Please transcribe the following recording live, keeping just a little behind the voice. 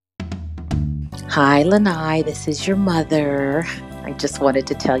Hi, Lanai. This is your mother. I just wanted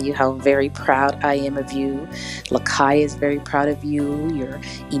to tell you how very proud I am of you. Lakai is very proud of you. Your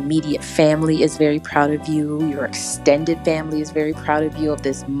immediate family is very proud of you. Your extended family is very proud of you of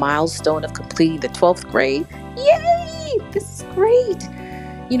this milestone of completing the 12th grade. Yay! This is great.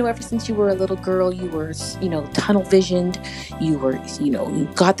 Ever since you were a little girl, you were, tunnel visioned. You were, you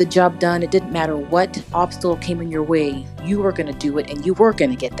got the job done. It didn't matter what obstacle came in your way. You were going to do it and you were going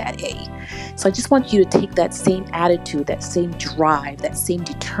to get that A. So I just want you to take that same attitude, that same drive, that same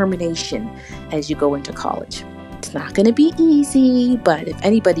determination as you go into college. It's not going to be easy, but if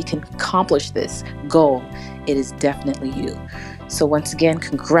anybody can accomplish this goal, it is definitely you. So once again,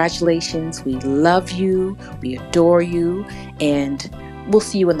 congratulations. We love you. We adore you. And we'll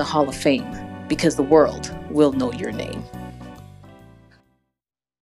see you in the Hall of Fame because the world will know your name.